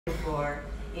for.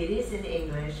 It is in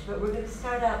English, but we're going to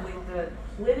start out with the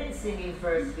women singing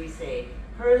first. We say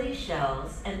pearly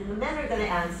shells, and the men are going to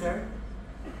answer.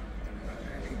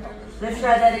 Let's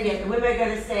try that again. The women are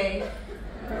going to say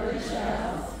pearly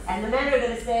shells, and the men are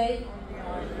going to say.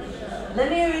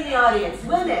 Let me hear in the audience.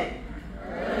 Women.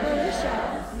 pearly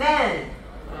shells, Men.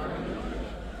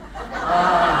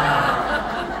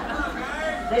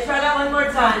 Let's try that one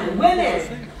more time.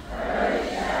 Women.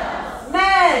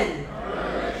 Men.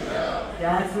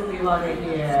 That's what we want to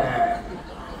hear.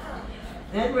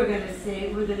 Then we're going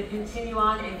to continue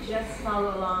on and just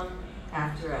follow along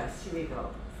after us. Here we go.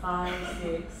 5,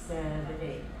 6, 7,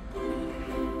 8.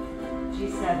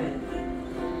 G7.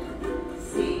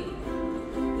 C.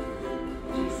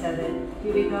 G7.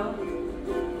 Here we go.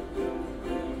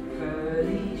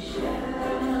 Pearly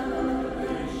shell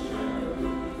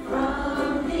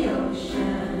from the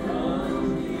ocean,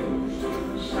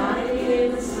 shining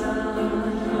in the sun,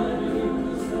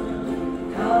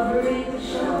 covering the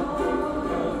shore.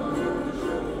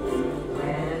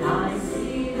 When I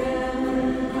see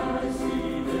them,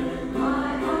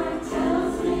 my heart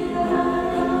tells me that I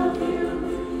love you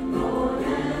more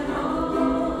than all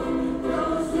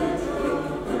those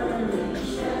little pearly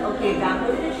shells. Okay, now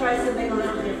we're going to try something a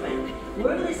little different.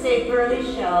 We're going to say pearly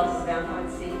shells, down on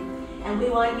C, and we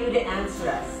want you to answer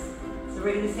us. So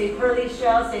we're going to say pearly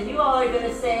shells, and you all are going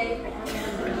to say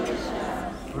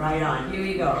right on. Here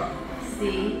we go.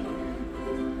 C,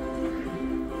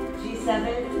 G7,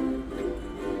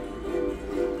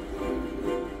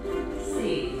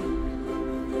 C.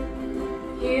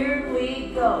 Here we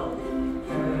go.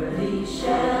 Pearly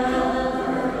shells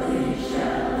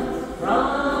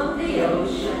from the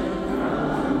ocean,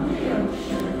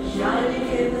 shining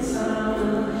in the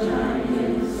sun,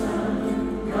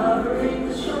 covering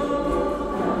the shore,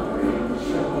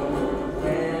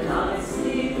 When I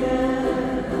see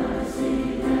them,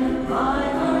 my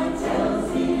heart tells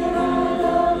me that I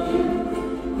love you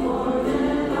more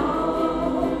than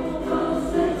all those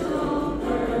little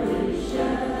pearly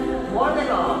shells. More than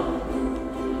all.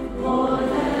 More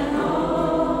than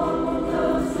all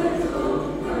those little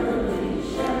pearly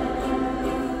shells.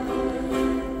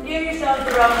 Give yourselves a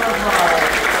round of applause.